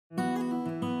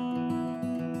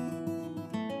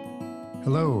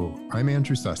Hello, I'm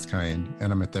Andrew Susskind,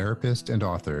 and I'm a therapist and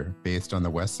author based on the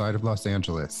west side of Los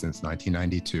Angeles since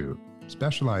 1992,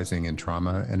 specializing in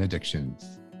trauma and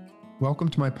addictions. Welcome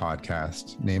to my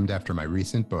podcast, named after my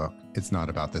recent book, It's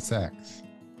Not About the Sex.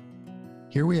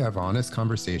 Here we have honest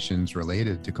conversations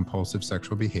related to compulsive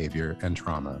sexual behavior and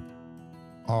trauma,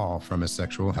 all from a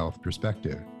sexual health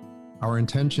perspective. Our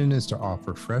intention is to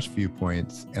offer fresh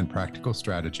viewpoints and practical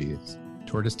strategies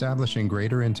toward establishing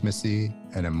greater intimacy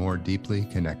and a more deeply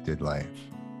connected life.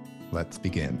 Let's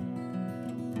begin.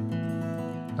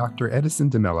 Dr. Edison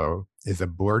DeMello is a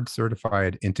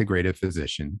board-certified integrative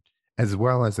physician, as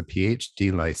well as a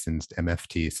PhD licensed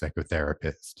MFT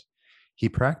psychotherapist. He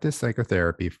practiced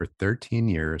psychotherapy for 13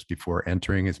 years before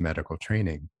entering his medical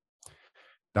training.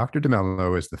 Dr.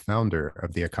 DeMello is the founder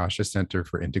of the Akasha Center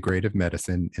for Integrative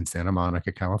Medicine in Santa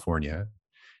Monica, California,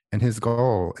 and his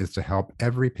goal is to help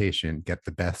every patient get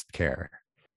the best care,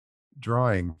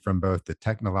 drawing from both the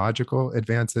technological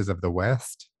advances of the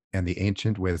West and the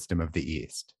ancient wisdom of the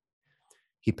East.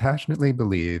 He passionately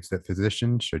believes that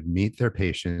physicians should meet their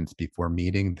patients before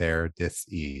meeting their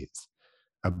dis-ease,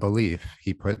 a belief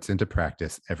he puts into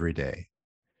practice every day.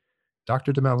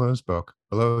 Dr. DeMello's book,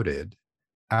 Bloated,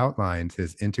 outlines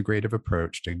his integrative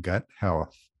approach to gut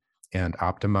health and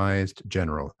optimized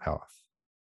general health.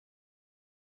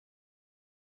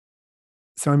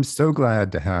 So I'm so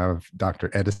glad to have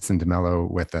Dr. Edison DeMello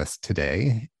with us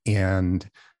today. And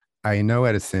I know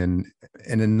Edison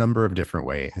in a number of different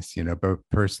ways, both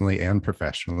personally and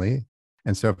professionally.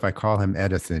 And so if I call him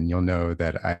Edison, you'll know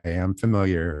that I am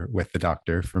familiar with the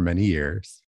doctor for many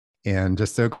years and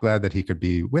just so glad that he could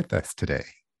be with us today.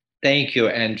 Thank you,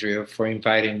 Andrew, for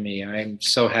inviting me. I'm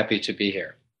so happy to be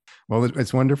here. Well,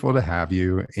 it's wonderful to have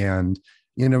you. And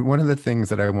one of the things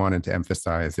that I wanted to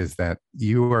emphasize is that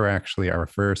you are actually our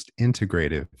first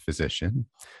integrative physician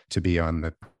to be on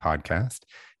the podcast.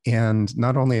 And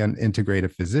not only an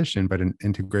integrative physician, but an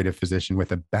integrative physician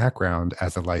with a background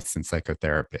as a licensed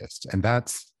psychotherapist. And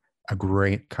that's a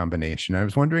great combination. I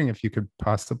was wondering if you could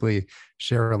possibly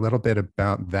share a little bit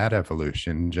about that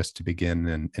evolution just to begin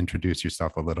and introduce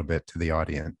yourself a little bit to the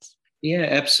audience. Yeah,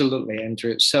 absolutely,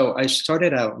 Andrew. So I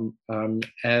started out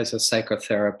as a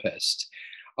psychotherapist,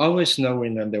 always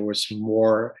knowing that there was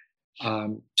more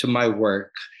to my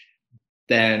work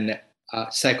than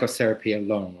psychotherapy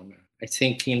alone. I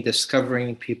think in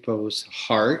discovering people's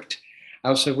heart, I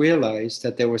also realized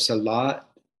that there was a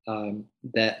lot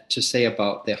that to say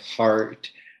about the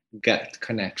heart-gut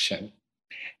connection.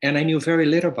 And I knew very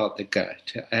little about the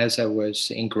gut as I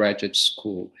was in graduate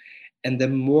school. And the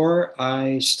more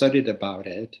I studied about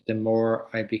it, the more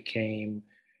I became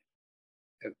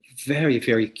very,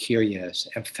 very curious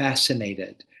and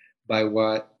fascinated by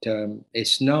what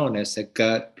is known as the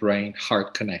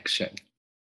gut-brain-heart connection.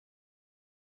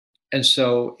 And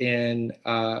so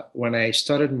when I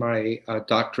started my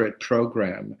doctorate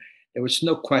program, there was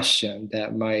no question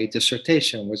that my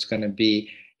dissertation was going to be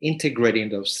integrating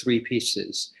those three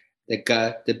pieces: the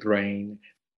gut, the brain,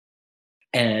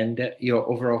 and your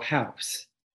overall health,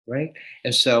 right?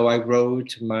 And so I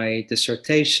wrote my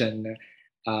dissertation.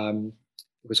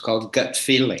 It was called Gut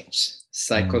Feelings,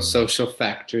 Psychosocial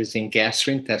Factors in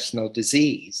Gastrointestinal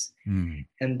Disease.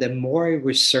 And the more I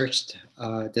researched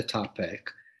the topic,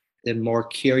 the more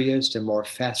curious, the more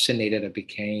fascinated I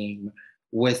became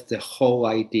with the whole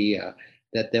idea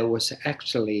that there was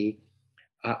actually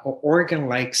an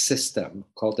organ-like system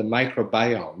called the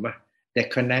microbiome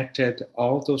that connected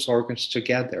all those organs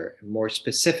together, and more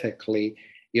specifically,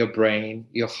 your brain,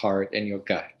 your heart, and your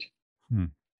gut.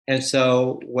 And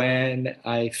so when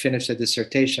I finished the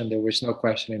dissertation, there was no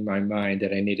question in my mind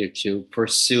that I needed to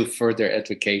pursue further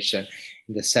education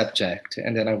in the subject.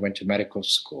 And then I went to medical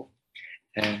school,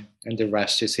 and the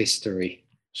rest is history.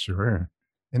 Sure.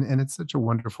 And it's such a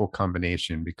wonderful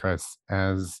combination because,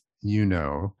 as you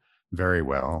know very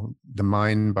well, the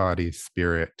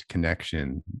mind-body-spirit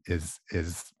connection is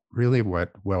really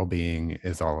what well-being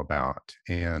is all about.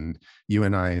 And you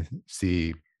and I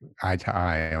see eye to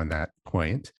eye on that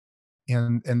point.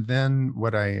 And then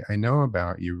what I know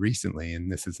about you recently, and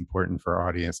this is important for our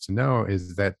audience to know,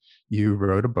 is that you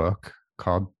wrote a book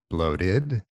called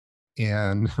Bloated.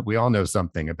 And we all know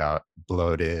something about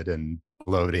bloated and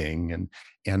bloating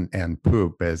and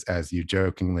poop, as you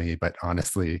jokingly but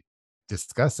honestly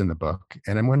discuss in the book.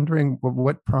 And I'm wondering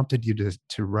what prompted you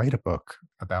to write a book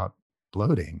about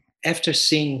bloating? After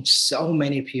seeing so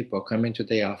many people come into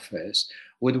the office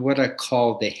with what I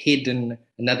call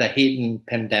another hidden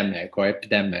pandemic or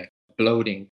epidemic,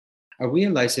 bloating, I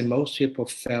realized that most people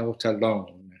felt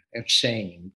alone and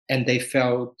shame, and they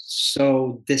felt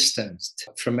so distanced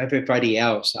from everybody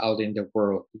else out in the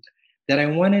world that I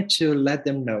wanted to let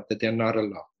them know that they're not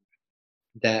alone,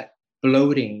 that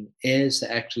bloating is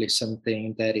actually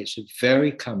something that is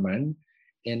very common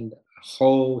in the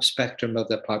whole spectrum of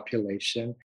the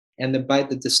population. And by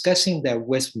the discussing that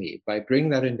with me, by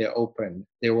bringing that in the open,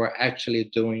 they were actually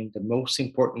doing the most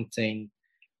important thing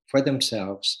for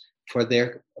themselves, for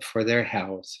their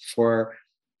health, for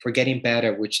getting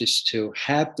better, which is to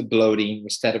have the bloating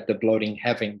instead of the bloating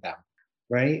having them,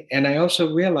 right? And I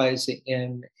also realized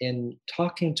in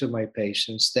talking to my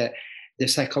patients that the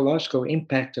psychological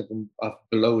impact of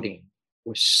bloating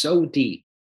was so deep,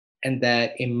 and that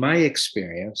in my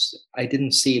experience, I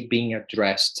didn't see it being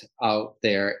addressed out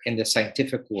there in the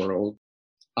scientific world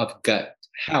of gut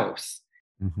health.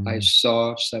 I Hmm.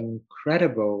 saw some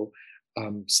incredible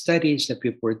studies that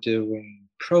people were doing,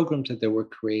 programs that they were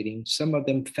creating, some of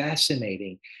them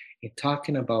fascinating in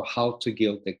talking about how to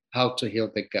heal the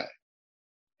gut,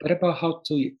 but about how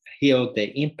to heal the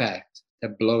impact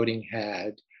that bloating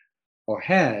had or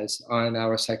has on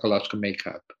our psychological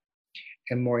makeup.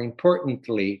 And more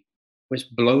importantly, was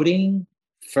bloating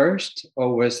first, or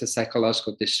was the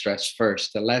psychological distress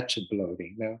first that led to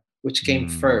bloating? Now, which came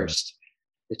Mm, first,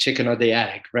 the chicken or the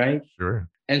egg, right? sure.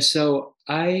 And so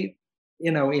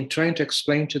in trying to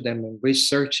explain to them and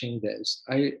researching this,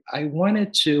 I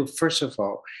wanted to, first of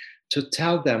all, to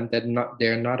tell them that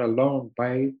they're not alone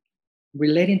by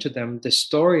relating to them the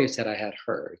stories that I had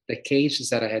heard, the cases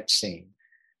that I had seen.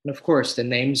 And of course, the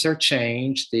names are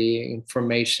changed, the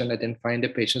information identifying the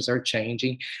patients are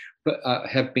changing, but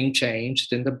have been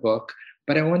changed in the book.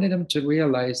 But I wanted them to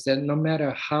realize that no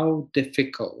matter how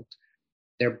difficult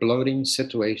their bloating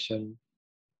situation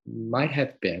might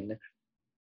have been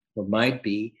or might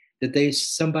be, that there's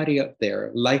somebody up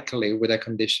there likely with a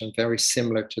condition very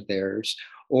similar to theirs,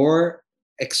 or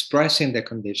expressing the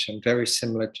condition very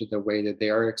similar to the way that they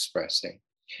are expressing.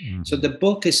 So the Hmm.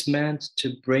 book is meant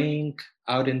to bring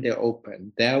out in the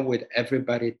open that what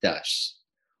everybody does.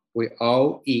 We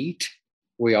all eat,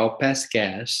 we all pass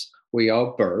gas, we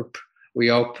all burp, we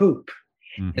all poop.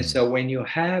 And Hmm. so when you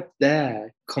have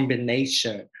that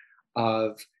combination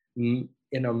of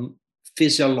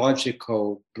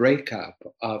physiological breakup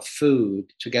of food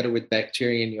together with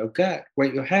bacteria in your gut,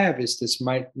 what you have is this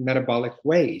metabolic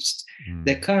waste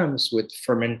that Mm. comes with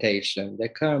fermentation,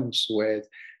 that comes with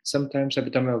sometimes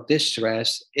abdominal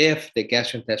distress if the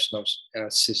gastrointestinal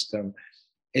system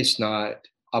is not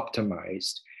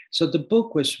optimized. So the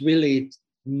book was really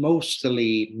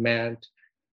mostly meant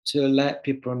to let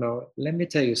people know, let me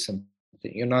tell you something,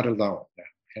 you're not alone.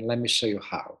 And let me show you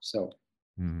how. So,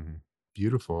 Mm.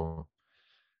 Beautiful.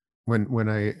 When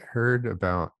I heard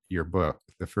about your book,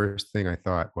 the first thing I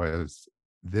thought was,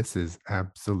 this is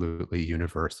absolutely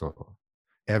universal.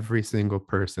 Every single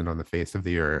person on the face of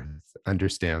the earth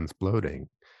understands bloating.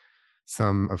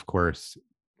 Some, of course,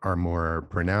 are more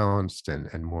pronounced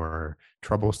and more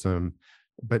troublesome,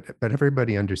 but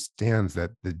everybody understands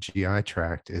that the GI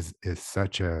tract is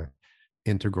such a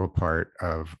integral part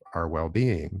of our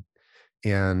well-being.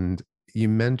 And you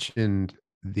mentioned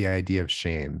the idea of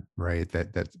shame, right?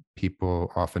 That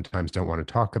people oftentimes don't want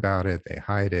to talk about it. They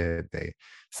hide it. They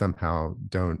somehow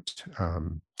don't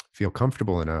feel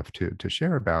comfortable enough to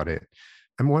share about it.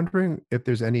 I'm wondering if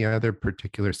there's any other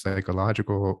particular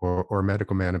psychological or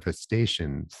medical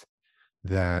manifestations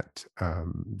that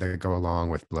go along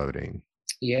with bloating.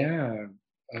 yeah,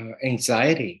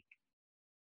 anxiety,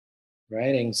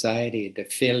 right? Anxiety, the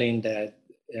feeling that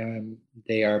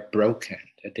they are broken,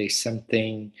 that there's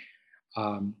something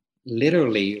um,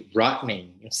 literally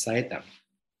rotting inside them.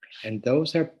 And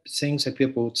those are things that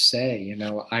people would say,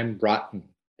 I'm rotten.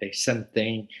 There's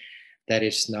something that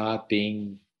is not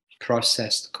being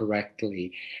processed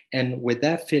correctly. And with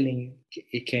that feeling,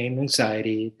 it came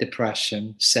anxiety,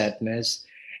 depression, sadness,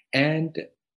 and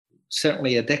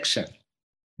certainly addiction,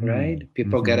 Mm, right?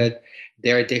 People get mhm, it.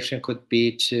 Their addiction could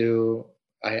be to,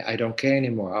 I don't care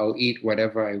anymore. I'll eat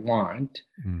whatever I want.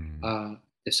 mm, Uh,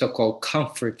 the so called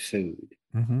comfort food.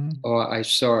 mhm, Or I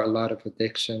saw a lot of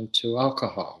addiction to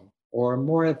alcohol, or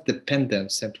more of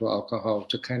dependence into alcohol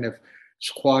to kind of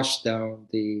squash down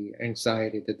the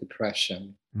anxiety, the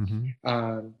depression, mhm,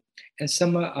 um, and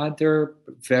some other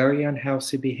very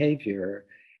unhealthy behavior,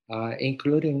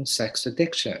 including sex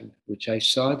addiction, which I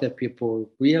saw that people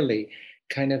really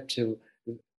kind of to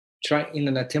try in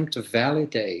an attempt to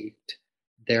validate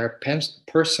their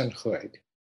personhood,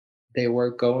 they were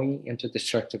going into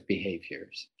destructive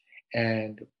behaviors.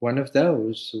 And one of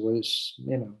those was,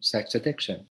 sex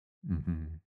addiction.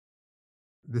 mhm.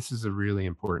 This is a really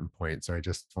important point. So I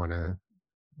just want to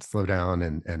slow down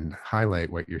and highlight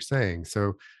what you're saying.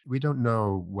 So we don't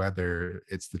know whether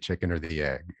it's the chicken or the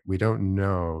egg. We don't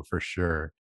know for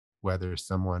sure whether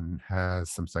someone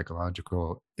has some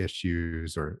psychological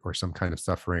issues or some kind of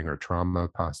suffering or trauma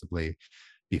possibly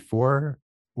before,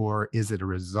 or is it a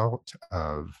result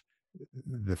of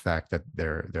the fact that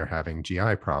they're having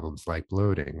GI problems like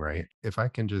bloating, right? If I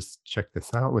can just check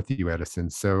this out with you, Edison.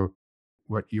 So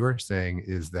what you're saying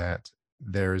is that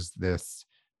there's this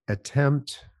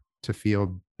attempt to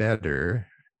feel better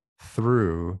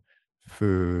through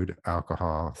food,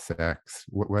 alcohol, sex,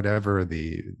 whatever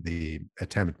the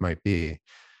attempt might be,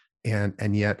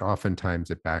 and yet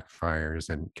oftentimes it backfires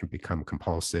and can become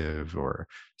compulsive or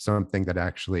something that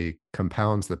actually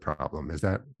compounds the problem. Is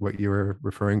that what you were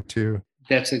referring to?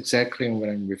 That's exactly what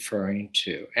I'm referring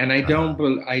to. And Uh, I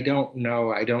don't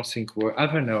know, I don't think we'll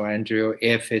ever know, Andrew,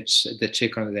 if it's the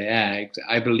chicken or the egg.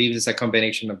 I believe it's a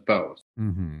combination of both.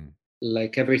 mhm.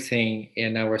 Like everything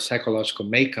in our psychological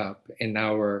makeup, in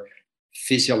our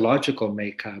physiological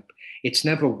makeup, it's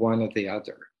never one or the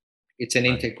other. It's an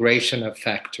Right. integration of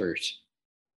factors.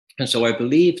 And so I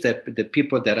believe that the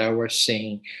people that I was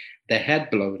seeing that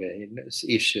had bloated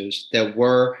issues that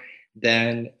were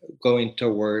then going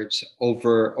towards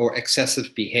over or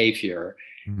excessive behavior,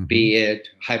 Mhm. be it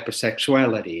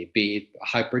hypersexuality, be it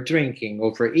hyper drinking,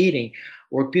 overeating,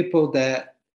 or people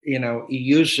that,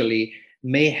 usually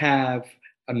may have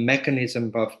a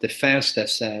mechanism of defense that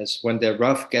says when the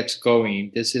rough gets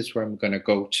going, this is where I'm going to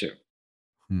go to.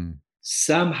 Hmm.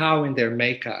 Somehow in their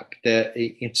makeup,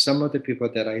 in some of the people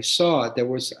that I saw, there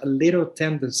was a little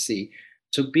tendency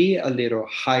to be a little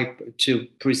hype, to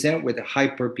present with a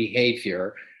hyper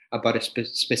behavior about a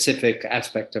specific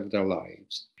aspect of their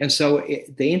lives. And so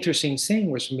the interesting thing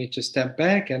was for me to step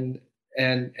back and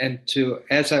to,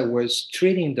 as I was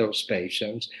treating those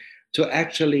patients, to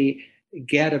actually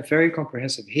get a very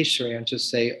comprehensive history and to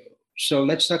say, so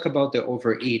let's talk about the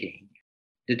overeating.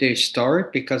 Did they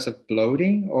start because of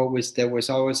bloating, or was there was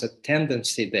always a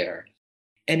tendency there?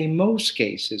 And in most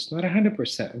cases, not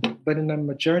 100%, but in a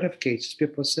majority of cases,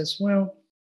 people says, well,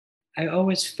 I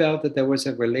always felt that there was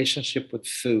a relationship with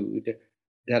food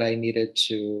that I needed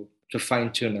to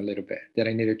fine tune a little bit, that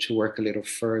I needed to work a little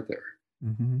further.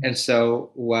 Mhm. And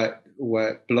so what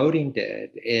bloating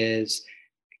did is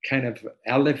kind of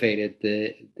elevated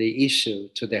the issue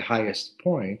to the highest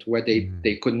point where they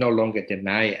Mhm. could no longer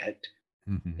deny it.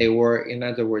 They Mhm. were, in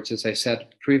other words, as I said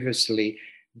previously,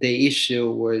 the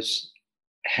issue was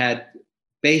had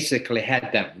basically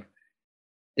had them.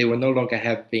 They were no longer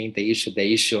have being the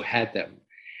issue had them.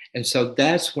 And so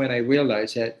that's when I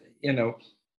realized that,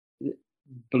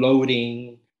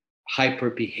 bloating, hyper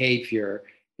behavior,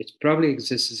 it probably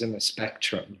exists in a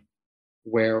spectrum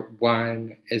where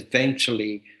one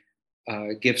eventually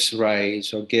gives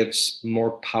rise or gives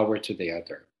more power to the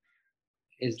other.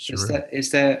 Sure. Is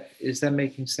that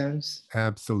making sense?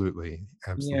 Absolutely.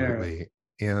 Yeah. Absolutely.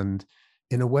 And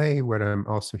in a way, what I'm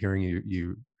also hearing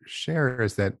you share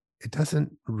is that it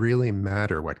doesn't really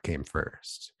matter what came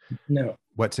first. No.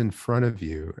 What's in front of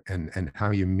you and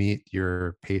how you meet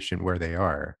your patient where they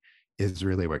are is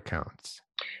really what counts.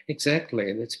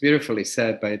 Exactly. That's beautifully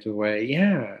said, by the way.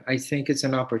 Yeah, I think it's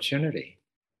an opportunity.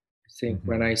 I think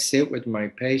when I Mhm. sit with my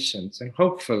patients, and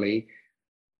hopefully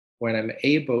when I'm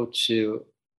able to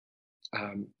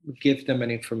um, give them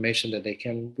an information that they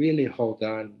can really hold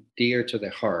on dear to their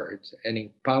heart and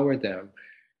empower them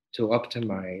to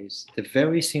optimize the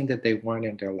very thing that they want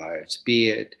in their lives, be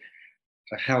it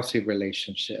a healthy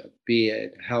relationship, be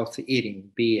it healthy eating,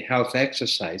 be it health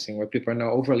exercising, where people are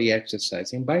not overly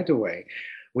exercising. By the way,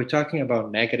 we're talking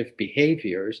about negative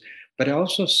behaviors, but I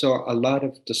also saw a lot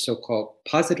of the so called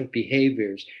positive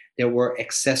behaviors that were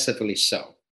excessively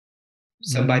so.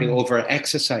 Somebody Mhm. over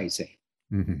exercising,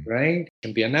 Mhm. right?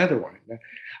 Can be another one.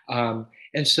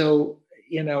 And so,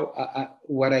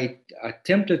 what I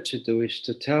attempted to do is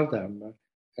to tell them,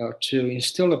 to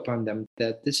instill upon them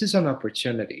that this is an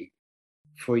opportunity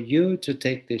for you to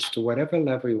take this to whatever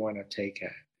level you want to take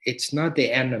it. It's not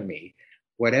the enemy.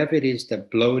 Whatever it is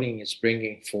that bloating is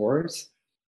bringing forth,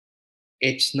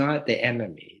 it's not the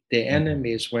enemy. The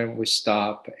enemy Mhm. is when we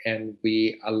stop and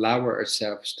we allow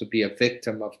ourselves to be a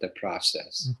victim of the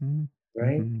process, Mhm.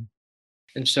 right? Mhm.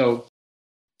 And so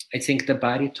I think the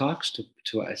body talks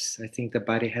to us. I think the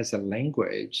body has a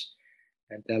language,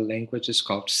 and that language is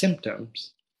called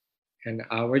symptoms. And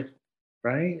our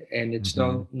right, and it's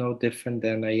Mhm. no different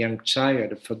than a young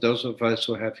child. For those of us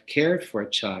who have cared for a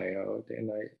child in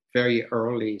a very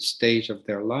early stage of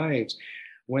their lives,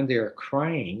 when they are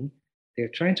crying, they're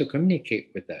trying to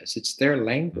communicate with us. It's their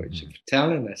language of Mhm.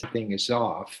 telling us something is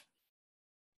off,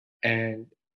 and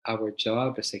our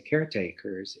job as a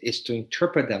caretakers is to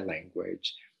interpret that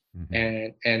language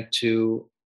Hmm. and to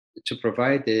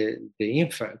provide the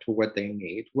infant what they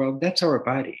need. Well, that's our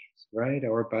bodies, right?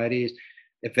 Our bodies,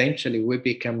 eventually we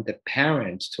become the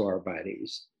parents to our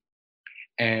bodies,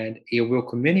 and it will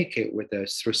communicate with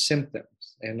us through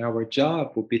symptoms. And our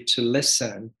job will be to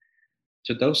listen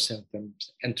to those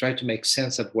symptoms and try to make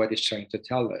sense of what it's trying to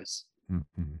tell us. Hmm.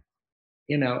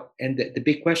 And the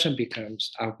big question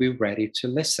becomes, are we ready to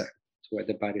listen to what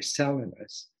the body's telling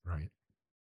us? Right.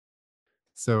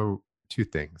 So, two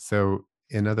things. So,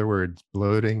 in other words,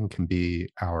 bloating can be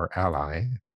our ally.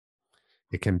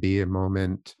 It can be a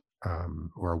moment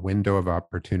or a window of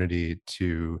opportunity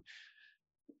to,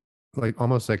 like,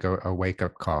 almost like a wake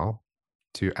up call,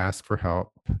 to ask for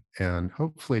help and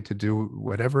hopefully to do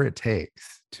whatever it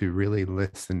takes to really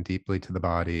listen deeply to the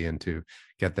body and to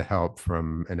get the help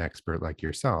from an expert like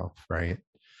yourself, right?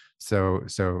 So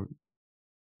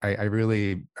I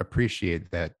really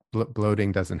appreciate that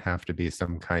bloating doesn't have to be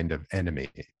some kind of enemy,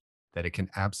 that it can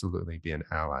absolutely be an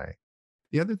ally.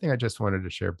 The other thing I just wanted to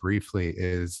share briefly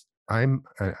is I'm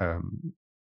a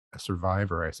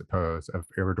survivor, I suppose, of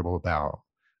irritable bowel.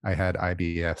 I had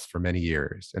IBS for many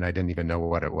years and I didn't even know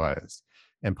what it was.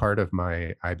 And part of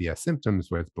my IBS symptoms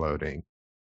was bloating.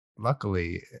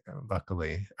 Luckily,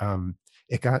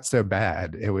 it got so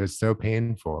bad. It was so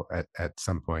painful at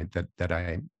some point that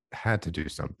I had to do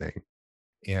something.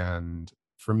 And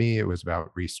for me, it was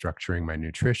about restructuring my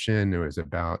nutrition. It was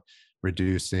about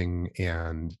reducing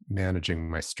and managing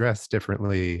my stress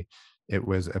differently. It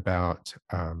was about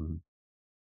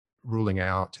ruling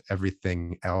out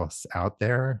everything else out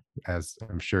there. As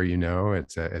I'm sure you know,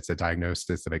 it's a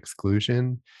diagnosis of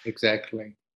exclusion.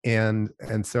 Exactly. And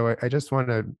so I just want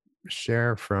to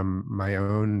share from my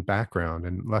own background.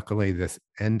 And luckily, this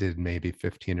ended maybe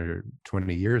 15 or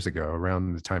 20 years ago,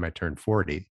 around the time I turned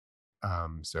 40.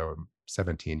 So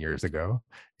 17 years ago,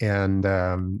 and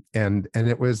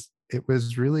it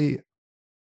was really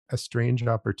a strange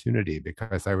opportunity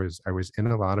because I was in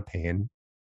a lot of pain.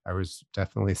 I was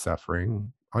definitely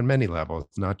suffering on many levels,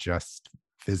 not just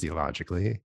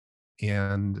physiologically.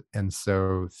 And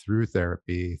so through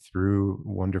therapy, through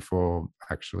wonderful,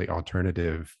 actually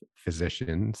alternative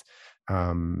physicians,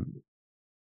 um,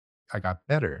 I got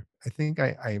better. I think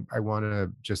I want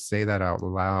to just say that out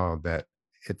loud, that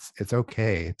it's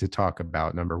okay to talk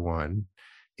about, number one,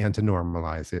 and to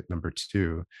normalize it, number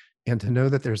two, and to know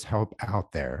that there's help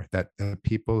out there, that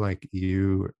people like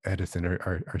you, Edison,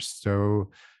 are so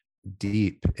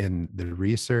deep in the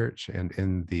research and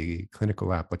in the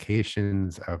clinical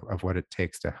applications of what it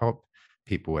takes to help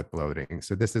people with bloating.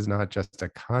 So this is not just a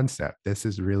concept. This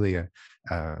is really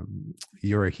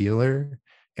you're a healer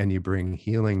and you bring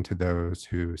healing to those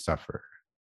who suffer.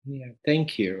 Yeah,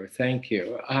 thank you. Thank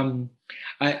you.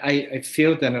 I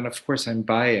feel that, and of course, I'm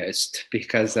biased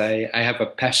because I have a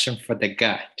passion for the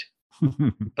gut,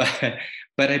 but,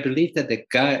 but I believe that the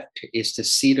gut is the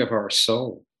seat of our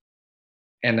soul.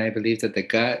 And I believe that the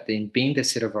gut, in being the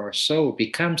seat of our soul,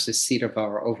 becomes the seat of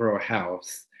our overall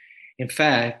health. In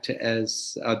fact,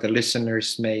 as the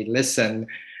listeners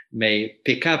may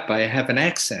pick up, I have an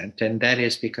accent, and that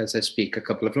is because I speak a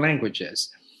couple of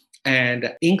languages.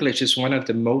 And English is one of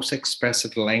the most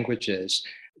expressive languages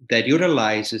that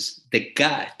utilizes the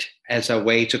gut as a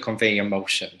way to convey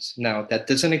emotions. Now, that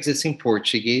doesn't exist in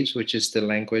Portuguese, which is the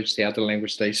other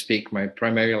language that I speak, my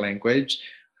primary language,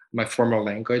 my formal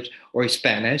language, or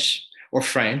Spanish or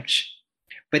French.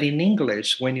 But in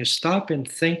English, when you stop and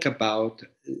think about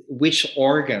which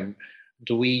organ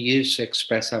do we use to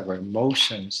express our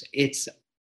emotions, it's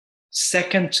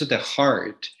second to the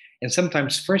heart. And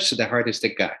sometimes first to the heart is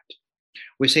the gut.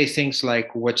 We say things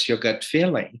like, "What's your gut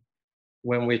feeling?"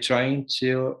 when we're trying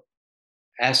to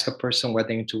ask a person what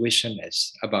their intuition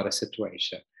is about a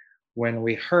situation. When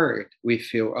we hurt, we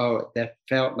feel, "Oh, that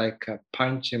felt like a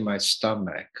punch in my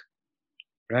stomach,"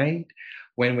 right?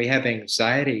 When we have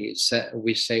anxiety,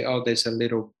 we say, "Oh, there's a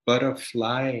little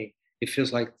butterfly. It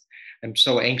feels like I'm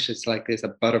so anxious, like there's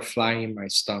a butterfly in my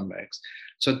stomach."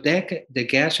 So the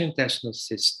gastrointestinal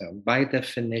system, by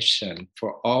definition,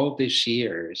 for all these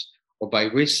years, or by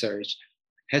research,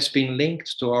 has been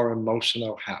linked to our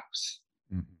emotional health,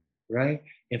 Mhm. right?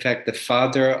 In fact, the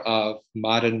father of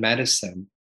modern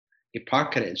medicine,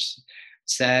 Hippocrates,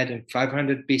 said in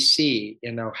 500 BC,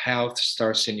 health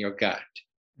starts in your gut.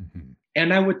 Mhm.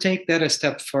 And I would take that a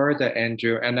step further,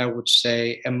 Andrew, and I would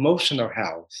say emotional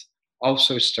health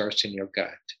also starts in your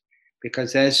gut.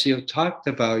 Because as you talked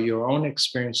about your own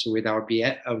experience with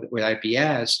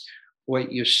IBS,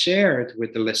 what you shared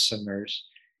with the listeners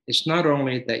is not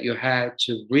only that you had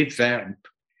to revamp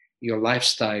your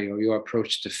lifestyle, your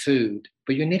approach to food,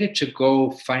 but you needed to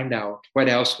go find out what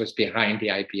else was behind the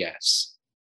IBS.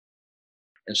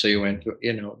 And so you went,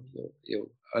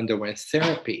 you underwent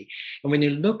therapy. And when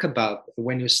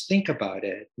you think about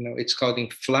it, it's called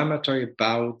inflammatory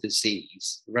bowel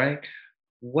disease, right?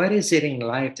 What is it in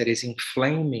life that is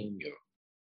inflaming you,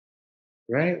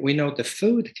 right? We know the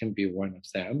food can be one of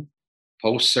them,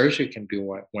 post surgery can be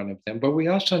one of them, but we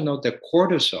also know that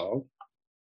cortisol,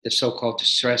 the so-called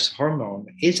stress hormone,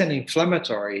 is an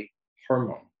inflammatory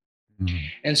hormone. Mm.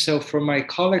 And so for my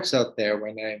colleagues out there,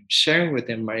 when I'm sharing with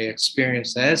them my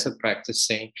experience as a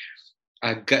practicing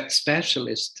gut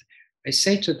specialist, I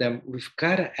say to them, we've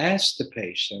got to ask the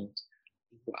patient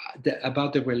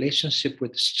about the relationship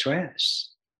with stress,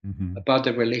 Mhm. about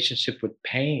the relationship with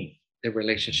pain, the Mhm.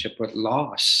 relationship with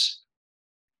loss,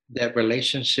 that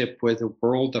relationship with the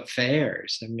world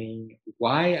affairs. I mean,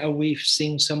 why are we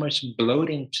seeing so much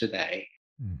bloating today?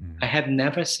 I Mhm. have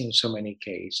never seen so many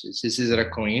cases. Is it a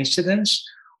Mhm. coincidence?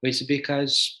 Or is it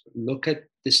because look at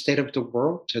the state of the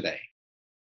world today?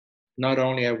 Not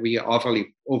only are we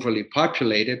overly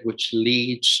populated, which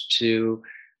leads to,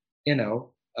 you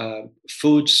know,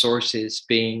 food sources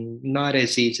being not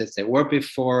as easy as they were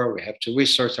before. We have to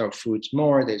resource our foods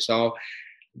more. There's all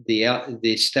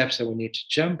the steps that we need to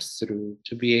jump through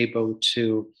to be able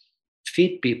to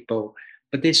feed people.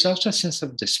 But there's also a sense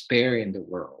of despair in the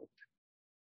world.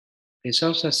 There's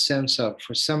also a sense of,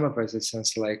 for some of us, a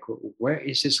sense like, where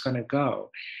is this going to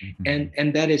go? Mhm.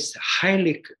 And that is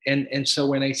highly, and so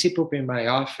when I see people in my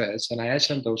office and I ask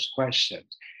them those questions,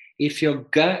 if your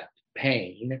gut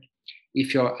pain,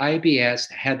 if your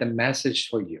IBS had a message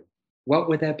for you, what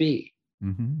would that be?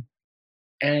 Mhm.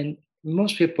 And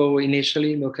most people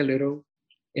initially look a little,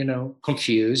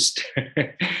 confused.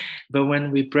 But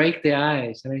when we break the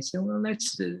ice, and I say, well,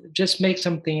 let's just make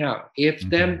something out.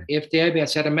 Mhm. If the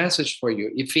IBS had a message for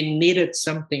you, if it needed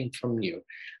something from you,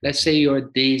 let's say Mhm. your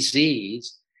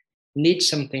disease needs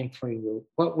something from you,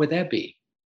 what would that be?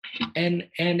 And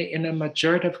in a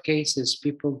majority of cases,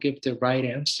 people give the right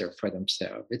answer for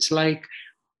themselves. It's like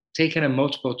taking a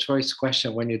multiple choice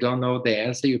question. When you don't know the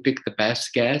answer, you pick the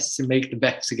best guess and make the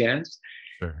best guess.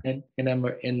 Sure. And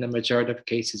in the majority of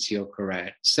cases, you're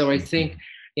correct. So I think Mhm.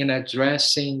 in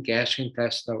addressing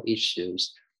gastrointestinal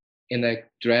issues, in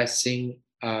addressing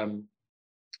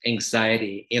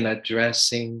anxiety, in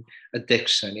addressing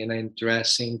addiction, in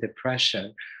addressing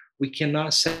depression, we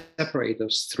cannot separate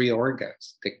those three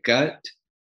organs: the gut,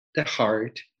 the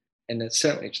heart, and then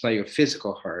certainly it's not your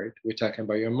physical heart. We're talking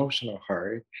about your emotional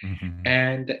heart Mhm.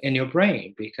 and in your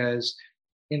brain, because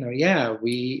yeah,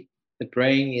 the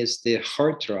brain is the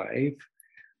hard drive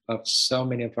of so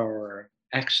many of our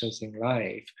actions in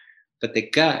life, but the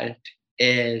gut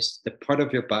is the part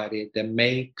of your body that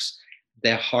makes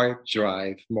the hard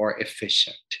drive more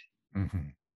efficient.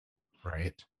 Mhm.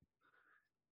 Right.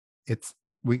 It's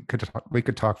we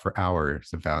could talk for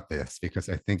hours about this because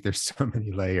I think there's so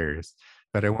many layers.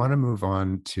 But I want to move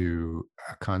on to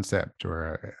a concept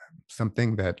or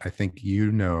something that I think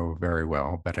you know very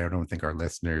well, but I don't think our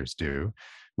listeners do,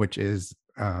 which is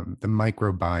the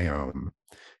microbiome.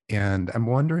 And I'm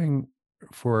wondering,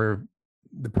 for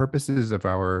the purposes of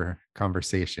our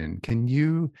conversation, can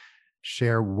you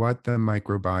share what the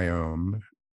microbiome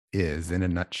is in a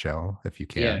nutshell, if you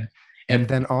Yeah. can? And And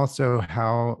then also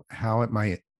how it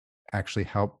might actually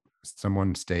help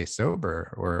someone stay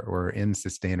sober or in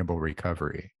sustainable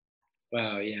recovery.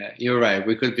 wow, yeah, you're right.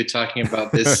 We could be talking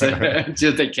about this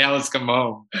until the cows come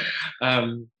home.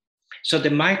 Um, so the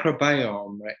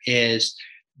microbiome is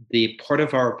the part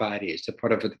of our bodies, the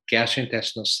part of the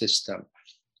gastrointestinal system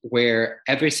where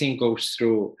everything goes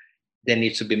through that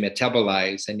needs to be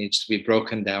metabolized and needs to be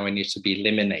broken down and needs to be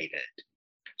eliminated.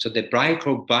 So the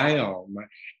microbiome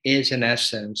is, in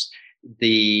essence,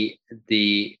 the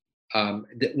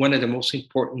one of the most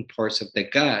important parts of the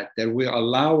gut that will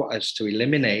allow us to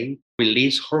eliminate,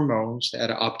 release hormones at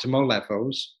optimal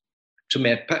levels, to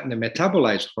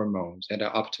metabolize hormones at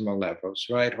optimal levels.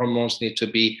 Right? Hormones need to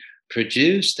be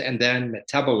produced and then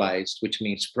metabolized, which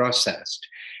means processed.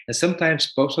 And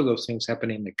sometimes both of those things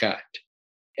happen in the gut.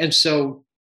 And so,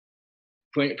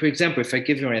 for example, if I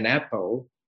give you an apple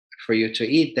for you to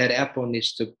eat, that apple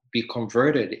needs to be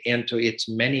converted into its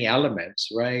many elements,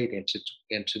 right?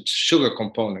 Into sugar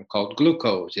component called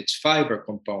glucose, its fiber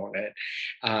component,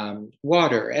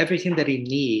 water, everything that it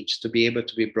needs to be able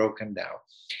to be broken down.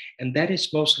 And that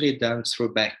is mostly done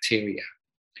through bacteria.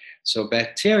 So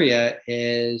bacteria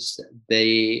is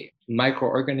the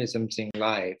microorganisms in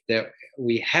life that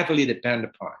we heavily depend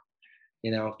upon,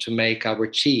 to make our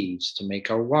cheese, to make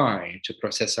our wine, to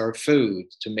process our food,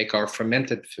 to make our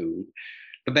fermented food.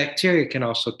 But bacteria can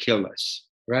also kill us,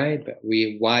 right? But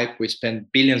we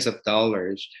spend billions of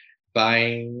dollars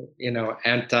buying,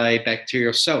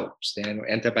 antibacterial soaps and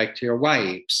antibacterial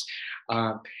wipes.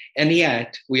 Um, and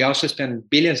yet, we also spend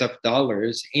billions of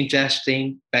dollars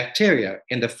ingesting bacteria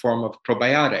in the form of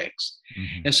probiotics.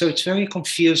 Mm-hmm. And so it's very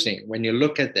confusing when you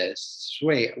look at this.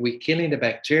 Wait, we're killing the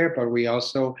bacteria, but we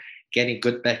also getting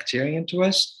good bacteria into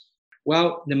us?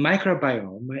 Well, the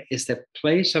microbiome is the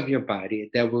place of your body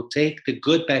that will take the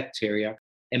good bacteria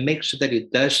and make sure that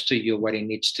it does to you what it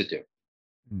needs to do.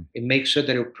 Mm. It makes sure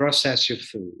that it will process your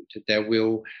food, that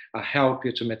will help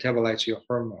you to metabolize your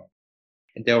hormone,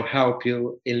 and they'll help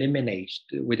you eliminate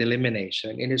with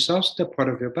elimination. And it's also the part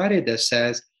of your body that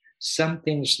says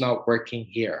something's not working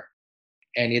here.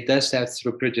 And it does that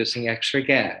through producing extra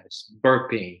gas,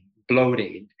 burping,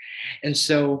 bloating. And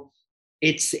so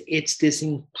it's this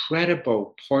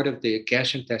incredible part of the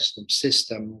gastrointestinal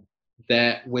system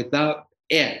that without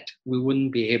it, we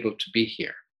wouldn't be able to be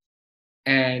here.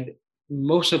 And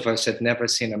most of us have never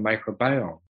seen a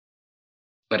microbiome,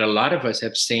 but a lot of us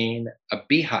have seen a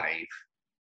beehive.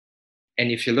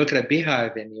 And if you look at a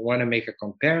beehive and you want to make a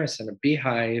comparison, a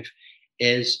beehive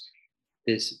is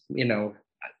this,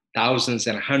 thousands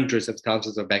and hundreds of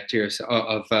thousands of bacteria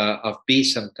of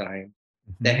bees sometimes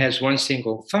that Mm-hmm. has one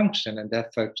single function, and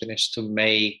that function is to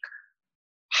make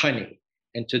honey.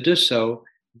 And to do so,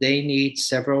 they need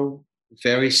several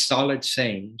very solid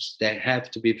things that have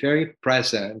to be very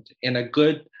present in a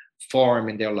good form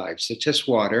in their lives, such as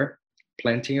water,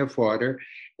 plenty of water.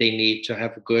 They need to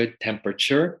have a good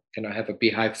temperature, have a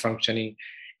beehive functioning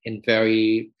in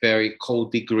very, very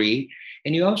cold degree.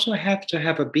 And you also have to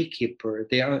have a beekeeper.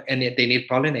 They need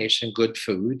pollination, good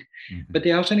food, Mm-hmm. but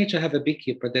they also need to have a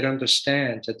beekeeper that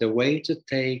understands that the way to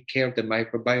take care of the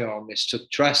microbiome is to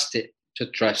trust it,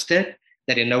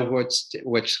 that it know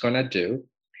what's gonna do,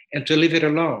 and to leave it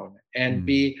alone and Mm.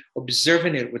 be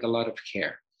observing it with a lot of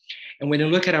care. And when you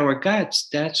look at our guts,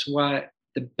 that's what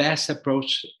the best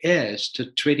approach is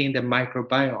to treating the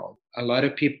microbiome. A lot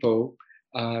of people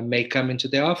may come into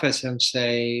the office and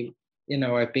say,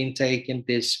 I've been taking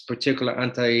this particular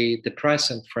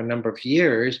antidepressant for a number of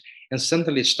years and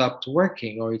suddenly stopped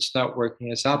working, or it's not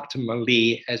working as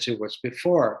optimally as it was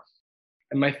before.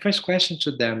 And my first question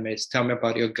to them is, tell me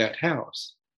about your gut health,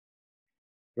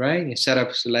 right? Instead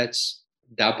of let's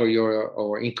double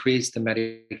or increase the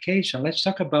medication, let's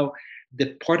talk about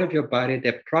the part of your body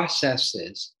that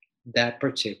processes that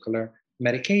particular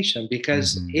medication.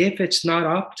 Because Mm-hmm. if it's not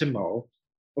optimal,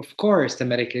 of course, the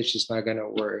medication is not going to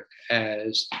work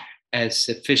as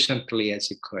efficiently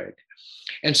as it could.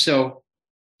 And so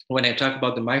when I talk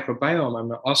about the microbiome,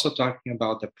 I'm also talking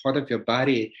about the part of your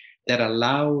body that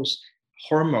allows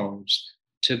hormones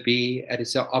to be at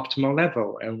its optimal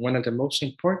level. And one of the most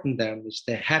important them is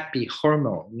the happy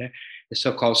hormone, the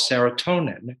so-called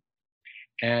serotonin.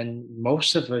 And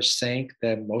most of us think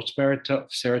that most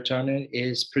serotonin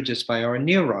is produced by our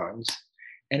neurons,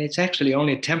 and it's actually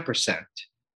only 10%.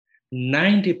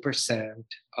 90%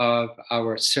 of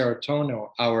our serotonin,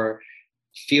 our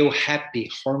feel happy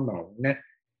hormone,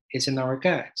 is in our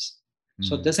guts.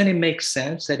 So Mm. doesn't it make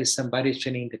sense that if somebody's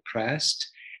feeling depressed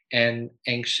and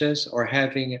anxious or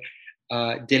having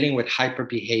dealing with hyper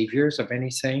behaviors of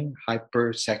anything,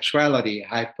 hypersexuality,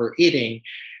 hyper eating,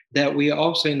 that we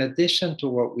also, in addition to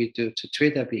what we do to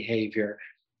treat that behavior,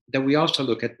 that we also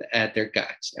look at their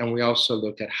guts, and we also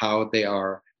look at how they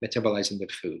are metabolizing the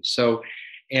food. So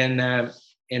in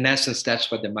essence,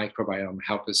 that's what the microbiome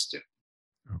helps us do.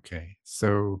 Okay.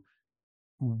 So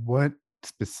what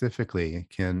specifically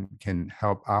can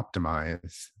help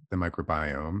optimize the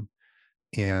microbiome,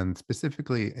 and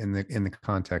specifically in the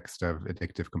context of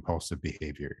addictive compulsive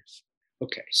behaviors?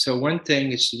 Okay, so one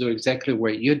thing is to do exactly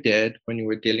what you did when you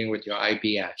were dealing with your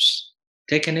IBS.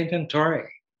 Take an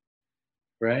inventory,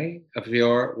 right, of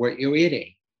your what you're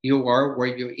eating. You are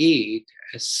what you eat.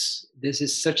 This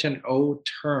is such an old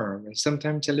term and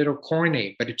sometimes a little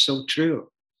corny, but it's so true.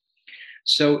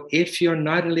 So if you're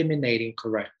not eliminating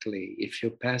correctly, if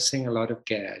you're passing a lot of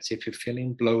gas, if you're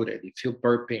feeling bloated, if you're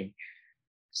burping,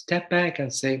 step back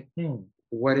and say,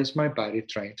 what is my body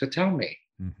trying to tell me?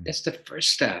 Mm-hmm. That's the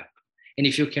first step. And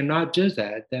if you cannot do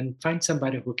that, then find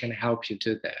somebody who can help you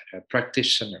do that, a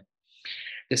practitioner.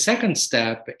 The second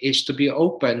step is to be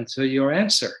open to your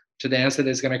answer, to the answer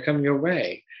that's going to come your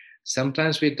way.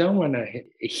 Sometimes we don't want to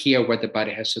hear what the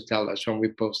body has to tell us when we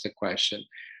pose the question.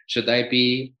 Should I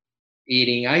be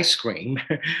eating ice cream?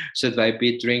 Should I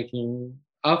be drinking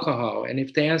alcohol? And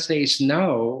if the answer is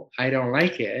no, I don't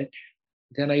like it,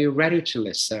 then are you ready to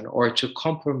listen or to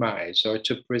compromise or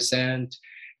to present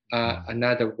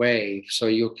another way so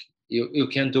You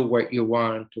can do what you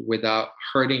want without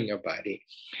hurting your body.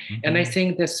 And I Mhm.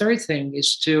 think the third thing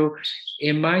is to,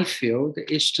 in my field,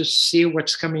 is to see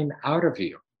what's coming out of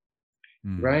you,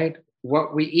 Mm. right?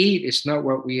 What we eat is not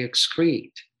what we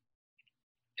excrete.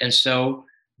 And so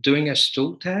doing a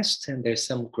stool test, and there's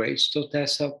some great stool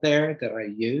tests out there that I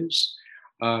use,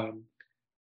 um,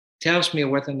 tells me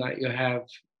whether or not you have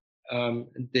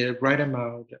the right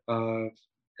amount of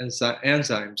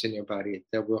enzymes in your body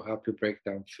that will help you break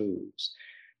down foods.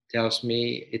 It tells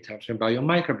me about your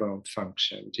microbiome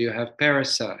function. Do you have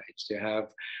parasites? Do you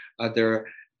have other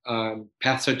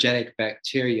pathogenic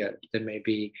bacteria that may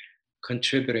be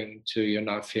contributing to you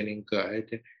not feeling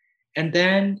good? And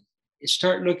then you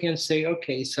start looking and say,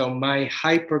 okay, so my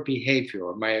hyper behavior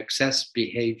or my excess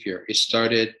behavior is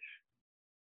started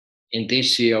in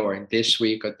this year or in this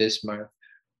week or this month.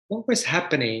 What was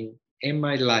happening in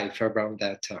my life around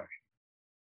that time?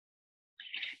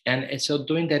 And so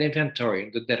doing that inventory,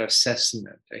 do that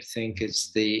assessment, I think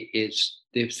is the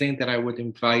thing that I would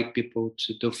invite people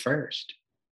to do first.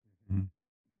 Mhm.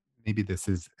 Maybe this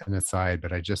is an aside,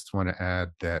 but I just want to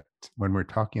add that when we're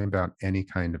talking about any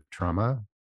kind of trauma,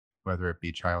 whether it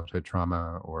be childhood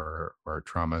trauma or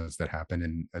traumas that happen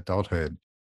in adulthood,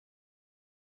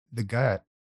 the gut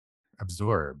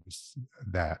absorbs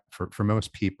that. For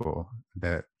most people,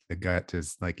 that the gut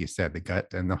is, like you said, the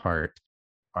gut and the heart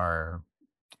are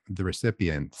the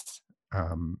recipients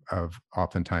of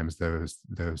oftentimes those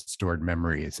stored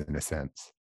memories in a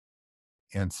sense.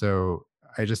 And so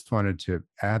I just wanted to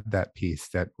add that piece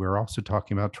that we're also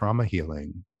talking about trauma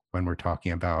healing when we're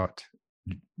talking about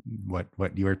what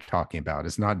you're talking about.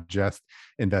 It's not just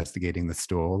investigating the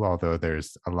stool, although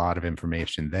there's a lot of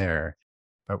information there,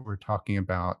 but we're talking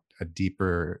about a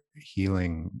deeper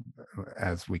healing,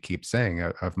 as we keep saying,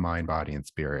 of mind, body, and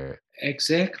spirit.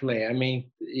 Exactly. I mean,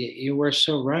 you were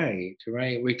so right,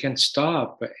 right? We can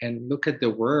stop and look at the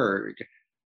word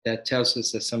that tells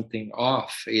us that something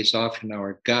off in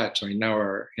our gut or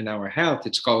in our health.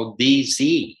 It's called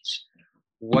disease.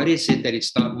 What is it that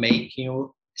it's not making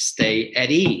you stay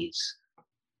at ease?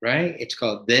 Right? It's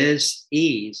called this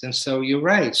ease. And so you're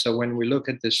right. So when we look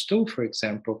at the stool, for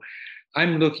example,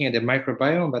 I'm looking at the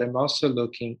microbiome, but I'm also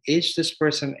looking, is this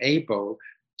person able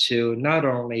to not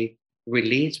only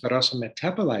release, but also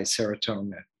metabolize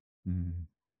serotonin? Mm.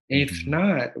 If Mhm.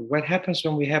 not, what happens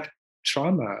when we have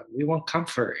trauma? We want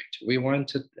comfort. We want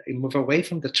to move away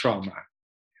from the trauma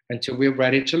until we're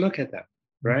ready to look at them,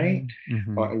 right? Mhm.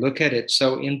 Mhm. Or look at it.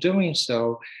 So in doing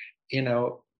so,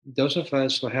 those of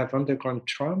us who have undergone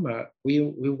trauma, we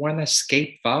want an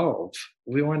escape valve.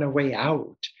 We want a way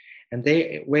out. And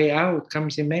the way out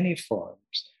comes in many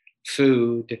forms.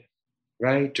 Food,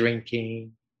 right?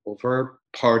 Drinking, over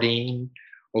partying,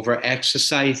 over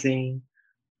exercising,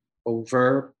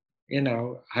 over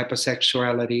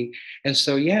hypersexuality. And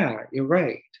so yeah, you're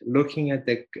right, looking at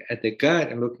the gut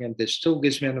and looking at the stool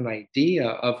gives me an idea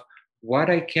of what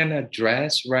I can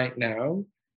address right now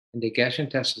in the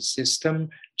gastrointestinal system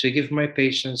to give my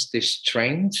patients the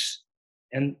strength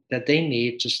and that they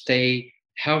need to stay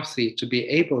healthy, to be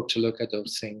able to look at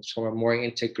those things from a more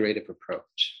integrative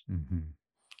approach. Mhm.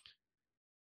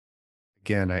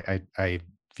 Again, I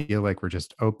feel like we're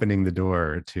just opening the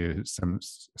door to some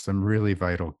really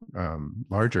vital,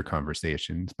 larger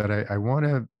conversations. But I want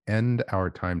to end our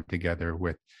time together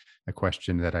with a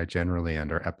question that I generally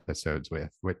end our episodes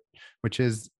with, which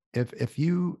is, if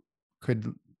you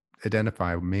could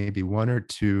identify maybe one or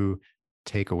two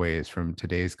takeaways from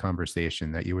today's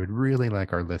conversation that you would really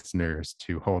like our listeners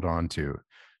to hold on to,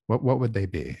 what would they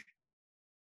be?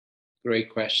 Great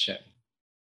question.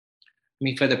 I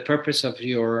mean, for the purpose of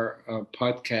your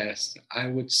podcast, I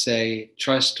would say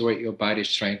trust what your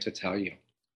body's trying to tell you,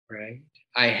 right?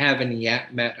 I haven't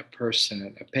yet met a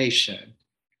person, a patient,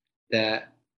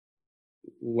 that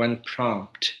when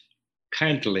prompt,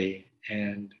 kindly,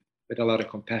 and with a lot of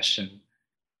compassion,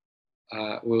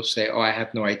 will say, "Oh, I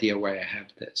have no idea why I have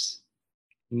this."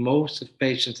 Most of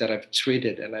patients that I've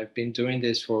treated, and I've been doing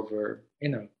this for over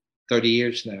 30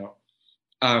 years now,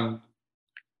 um,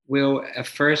 will at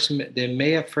first they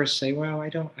may at first say, well,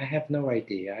 I have no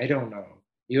idea, I don't know,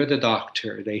 you're the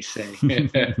doctor, they say.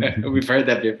 We've heard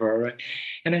that before, right?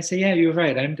 And I say, yeah, you're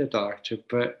right, I'm the doctor,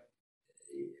 but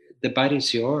the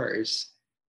body's yours.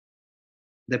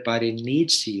 The body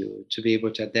needs you to be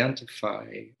able to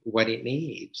identify what it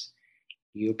needs.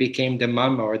 You became the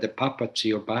mama or the papa to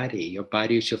your body. Your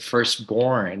body is your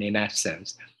firstborn in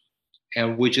essence.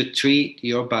 And would you treat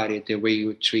your body the way you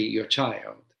would treat your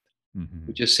child?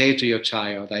 Would Mhm. you say to your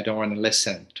child, I don't want to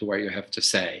listen to what you have to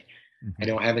say? I Mhm.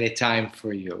 don't have any time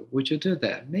for you. Would you do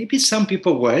that? Maybe some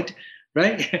people would,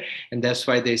 right? And that's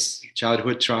why there's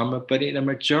childhood trauma. But in a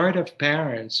majority of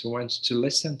parents who wants to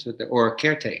listen to the or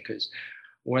caretakers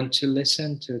want to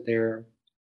listen to their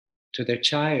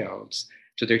childs,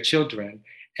 to their children,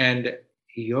 and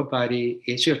your body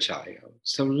is your child.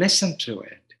 So listen to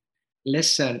it.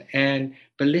 Listen and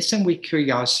but listen with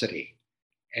curiosity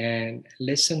and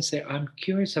listen, say, I'm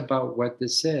curious about what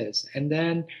this is. And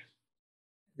then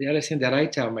the other thing that I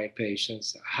tell my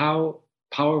patients, how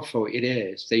powerful it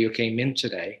is that you came in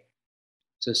today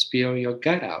to spill your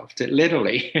gut out.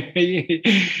 Literally,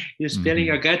 you're spilling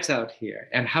your Mhm. guts out here,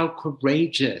 and how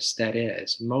courageous that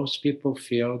is. Most people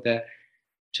feel that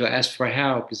to ask for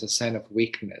help is a sign of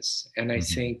weakness, and I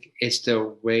Mhm. think it's the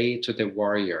way to the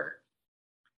warrior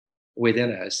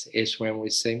within us is when we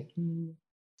say,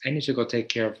 I need to go take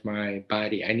care of my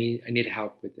body. I need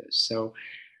help with this. So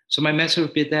my message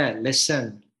would be that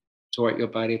listen toward your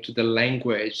body, to the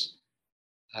language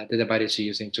that the body is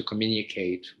using to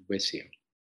communicate with you.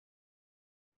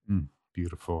 Mm,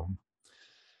 beautiful.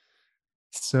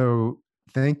 So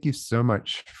thank you so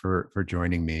much for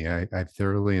joining me. I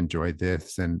thoroughly enjoyed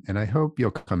this, and I hope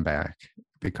you'll come back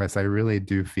because I really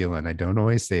do feel, and I don't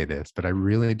always say this, but I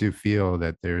really do feel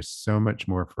that there's so much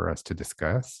more for us to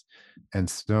discuss and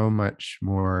so much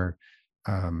more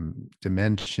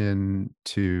dimension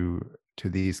to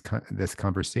this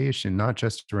conversation, not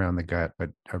just around the gut, but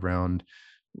around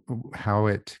how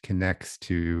it connects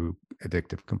to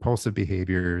addictive compulsive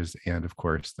behaviors and of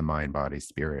course the mind body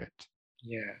spirit.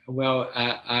 Yeah, well,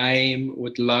 I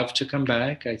would love to come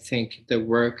back. I think the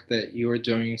work that you are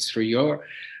doing through your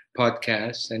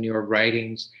podcast and your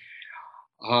writings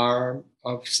are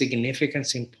of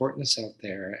significance importance out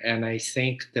there. And I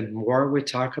think the more we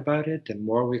talk about it, the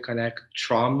more we connect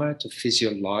trauma to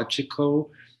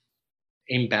physiological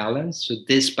imbalance, to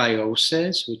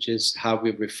dysbiosis, which is how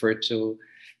we refer to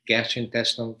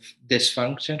gastrointestinal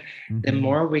dysfunction, the Mhm.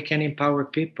 more we can empower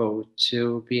people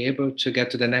to be able to get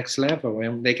to the next level.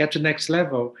 And when they get to the next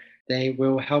level, they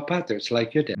will help others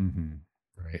like you did. Mhm.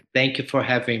 Right. Thank you for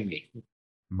having me.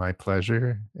 My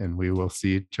pleasure. And we will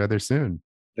see each other soon.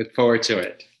 Look forward to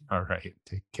it. All right.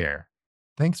 Take care.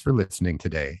 Thanks for listening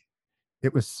today.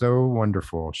 It was so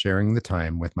wonderful sharing the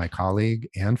time with my colleague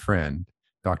and friend,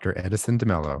 Dr. Edison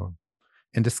DeMello,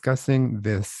 and discussing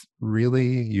this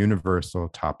really universal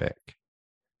topic.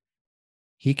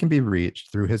 He can be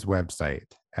reached through his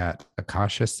website at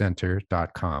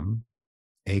akashacenter.com,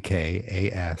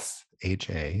 AKASHA,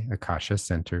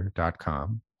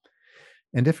 akashacenter.com.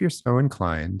 And if you're so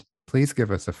inclined, please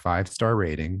give us a 5-star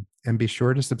rating and be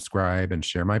sure to subscribe and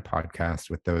share my podcast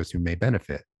with those who may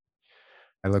benefit.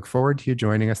 I look forward to you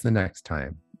joining us the next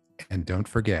time. And don't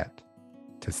forget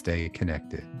to stay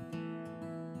connected.